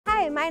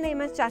Hi, my name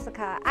is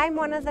Jessica. I'm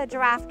one of the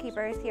giraffe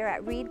keepers here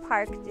at Reid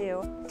Park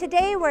Zoo.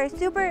 Today we're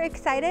super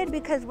excited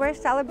because we're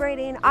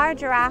celebrating our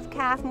giraffe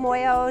calf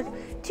Moyo's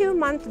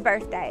 2-month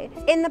birthday.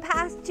 In the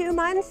past 2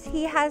 months,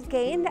 he has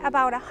gained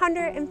about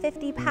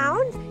 150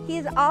 pounds.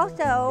 He's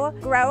also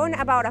grown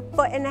about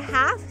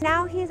 1.5 feet.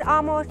 Now he's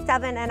almost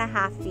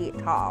 7.5 feet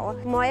tall.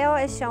 Moyo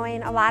is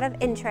showing a lot of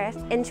interest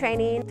in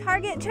training.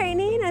 Target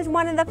training is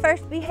one of the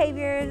first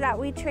behaviors that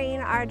we train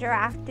our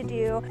giraffe to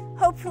do.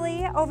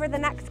 Hopefully, over the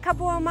next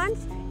couple of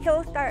months,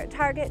 he'll start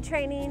target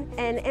training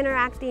and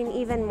interacting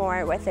even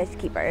more with his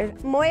keepers.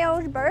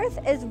 Moyo's birth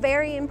is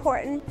very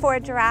important for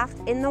giraffes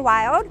in the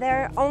wild.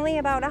 There are only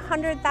about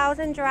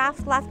 100,000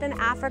 giraffes left in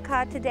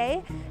Africa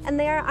today, and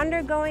they are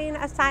undergoing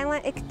a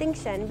silent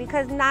extinction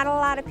because not a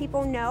lot of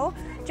people know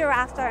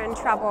giraffes are in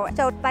trouble.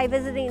 So by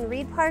visiting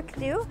Reid Park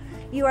Zoo,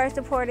 you are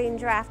supporting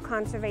giraffe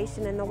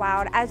conservation in the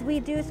wild, as we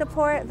do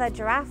support the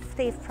Giraffe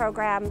Safe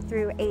program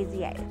through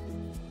AZA.